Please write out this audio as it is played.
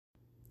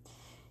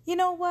You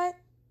know what?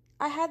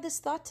 I had this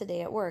thought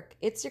today at work.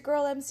 It's your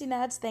girl MC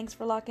Nads. Thanks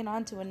for locking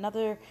on to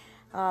another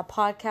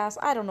podcast.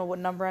 I don't know what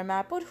number I'm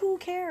at, but who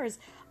cares?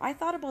 I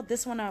thought about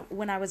this one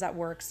when I was at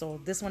work,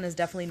 so this one is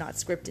definitely not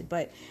scripted.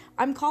 But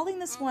I'm calling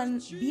this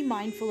one "Be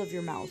Mindful of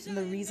Your Mouth," and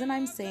the reason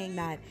I'm saying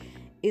that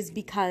is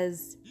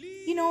because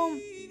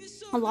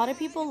a lot of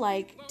people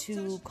like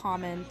to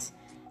comment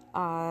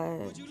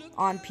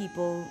on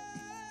people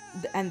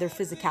and their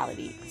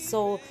physicality.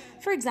 So,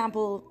 for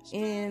example,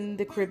 in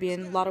the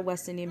Caribbean, a lot of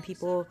West Indian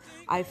people,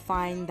 I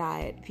find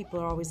that people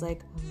are always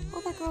like, "Oh,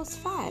 that girl's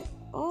fat.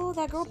 Oh,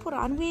 that girl put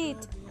on weight.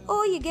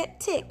 Oh, you get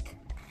tick.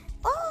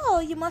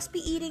 Oh, you must be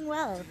eating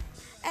well."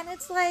 And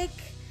it's like,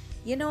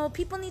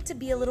 people need to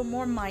be a little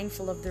more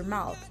mindful of their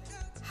mouth.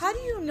 How do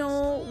you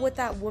know what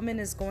that woman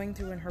is going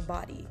through in her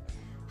body?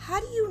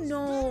 How do you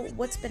know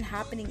what's been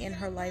happening in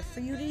her life for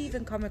you to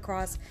even come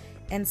across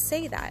and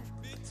say that?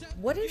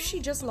 What if she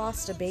just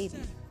lost a baby?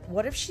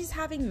 What if she's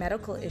having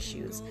medical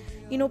issues?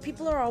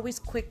 People are always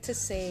quick to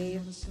say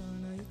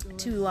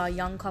to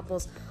young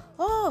couples,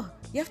 "Oh,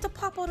 you have to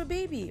pop out a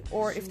baby."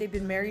 Or if they've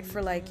been married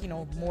for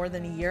more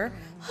than a year,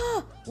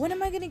 when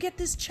am I going to get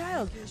this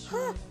child?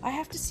 I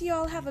have to see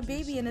y'all have a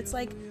baby. And it's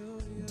like,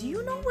 do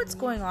you know what's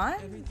going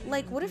on?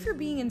 Like, what if you're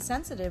being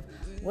insensitive?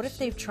 What if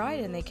they've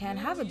tried and they can't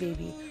have a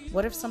baby?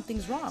 What if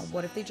something's wrong?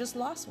 What if they just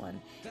lost one?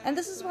 And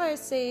this is why I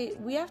say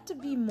we have to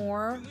be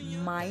more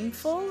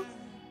mindful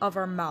of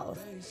our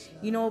mouth.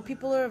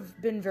 People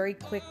have been very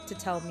quick to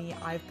tell me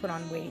I've put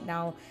on weight.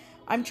 Now,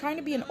 I'm trying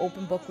to be an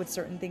open book with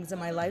certain things in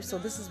my life, so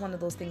this is one of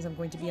those things I'm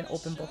going to be an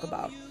open book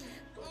about.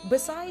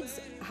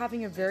 Besides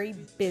having a very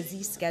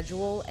busy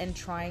schedule and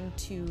trying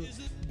to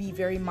be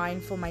very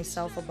mindful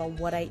myself about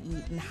what I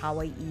eat and how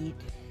I eat,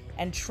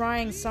 and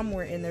trying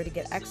somewhere in there to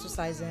get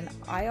exercise in,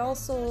 I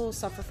also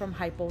suffer from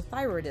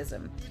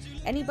hypothyroidism.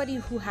 Anybody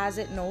who has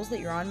it knows that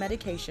you're on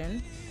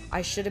medication.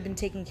 I should have been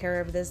taking care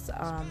of this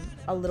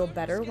a little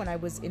better when I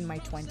was in my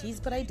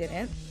 20s, but I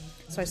didn't.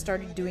 So I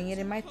started doing it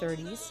in my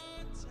 30s.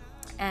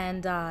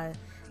 And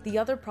the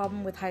other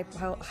problem with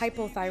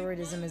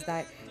hypothyroidism is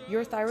that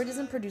your thyroid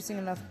isn't producing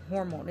enough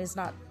hormone, is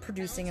not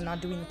producing and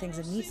not doing the things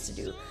it needs to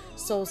do.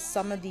 So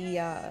some of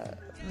the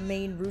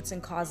main roots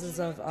and causes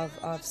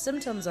of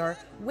symptoms are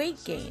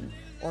weight gain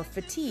or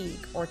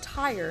fatigue or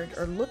tired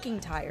or looking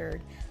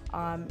tired.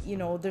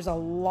 There's a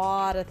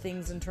lot of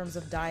things in terms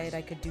of diet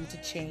I could do to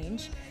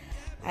change.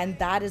 And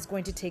that is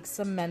going to take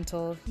some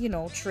mental,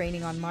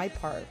 training on my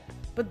part.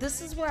 But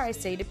this is where I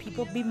say to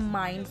people, be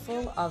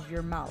mindful of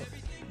your mouth.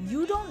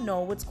 You don't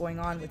know what's going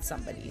on with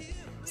somebody.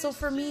 So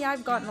for me,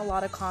 I've gotten a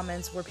lot of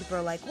comments where people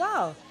are like,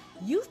 "Wow,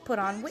 you've put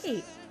on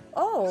weight.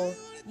 Oh,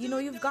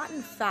 you've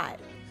gotten fat."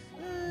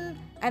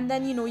 And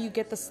then, you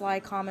get the sly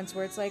comments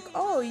where it's like,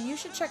 "Oh, you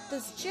should check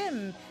this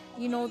gym.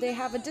 They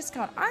have a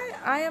discount."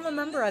 I am a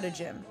member at a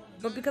gym.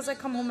 But because I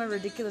come home at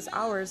ridiculous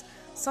hours,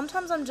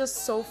 sometimes I'm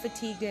just so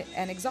fatigued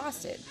and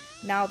exhausted.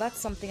 Now, that's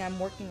something I'm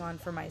working on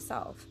for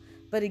myself.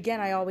 But again,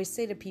 I always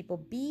say to people,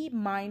 be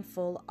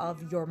mindful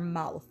of your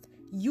mouth.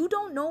 You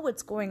don't know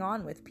what's going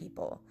on with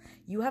people.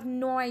 You have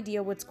no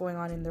idea what's going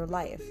on in their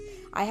life.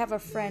 I have a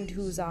friend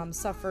who's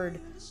suffered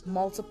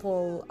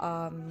multiple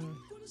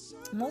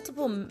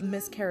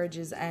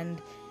miscarriages, and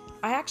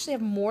I actually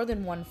have more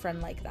than one friend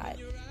like that.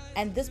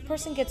 And this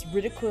person gets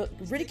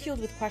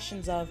ridiculed with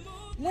questions of,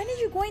 "When are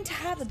you going to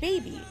have a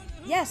baby?"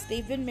 Yes,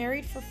 they've been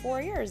married for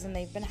 4 years and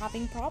they've been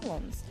having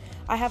problems.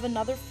 I have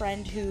another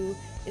friend who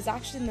is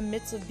actually in the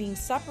midst of being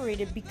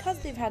separated because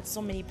they've had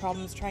so many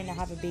problems trying to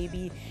have a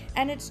baby,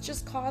 and it's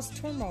just caused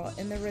turmoil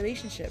in their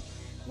relationship.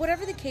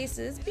 Whatever the case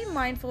is, be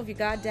mindful of your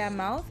goddamn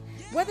mouth.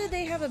 Whether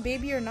they have a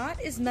baby or not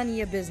is none of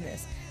your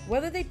business.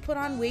 Whether they put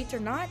on weight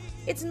or not,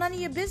 it's none of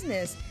your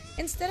business.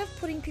 Instead of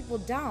putting people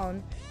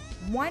down,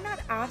 why not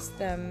ask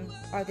them,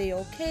 are they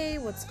okay?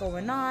 What's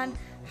going on?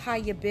 How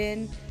you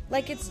been?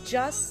 Like, it's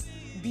just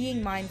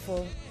being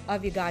mindful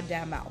of your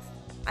goddamn mouth.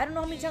 I don't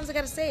know how many times I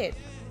gotta say it,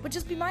 but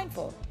just be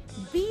mindful.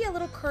 Be a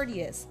little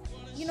courteous.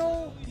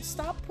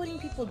 Stop putting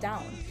people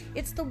down.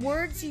 It's the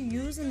words you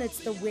use and it's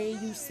the way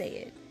you say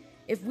it.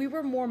 If we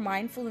were more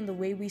mindful in the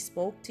way we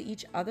spoke to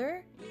each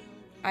other,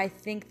 I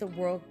think the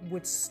world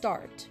would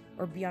start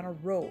or be on a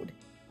road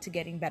to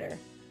getting better.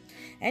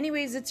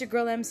 Anyways, it's your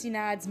girl MC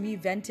Nads, me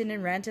venting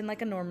and ranting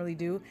like I normally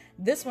do.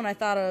 This one I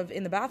thought of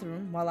in the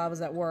bathroom while I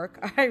was at work,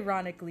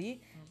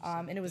 ironically,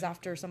 and it was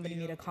after somebody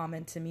made a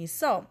comment to me.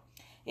 So,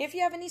 if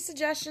you have any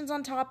suggestions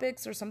on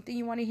topics or something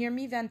you want to hear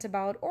me vent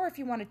about, or if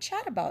you want to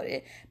chat about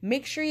it,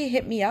 make sure you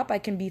hit me up. I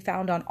can be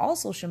found on all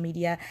social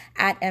media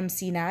at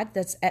MCNAD.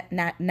 That's at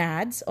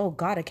Nads. Oh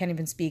God, I can't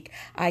even speak.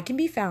 I can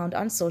be found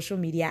on social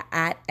media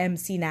at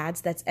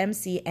MCNads. That's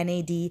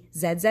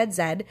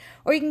MCNADZZZ.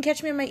 Or you can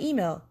catch me on my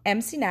email,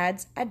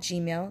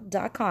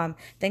 mcnads@gmail.com.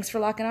 Thanks for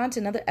locking on to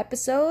another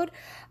episode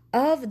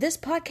of this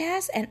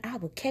podcast, and I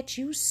will catch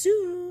you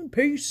soon.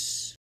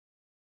 Peace.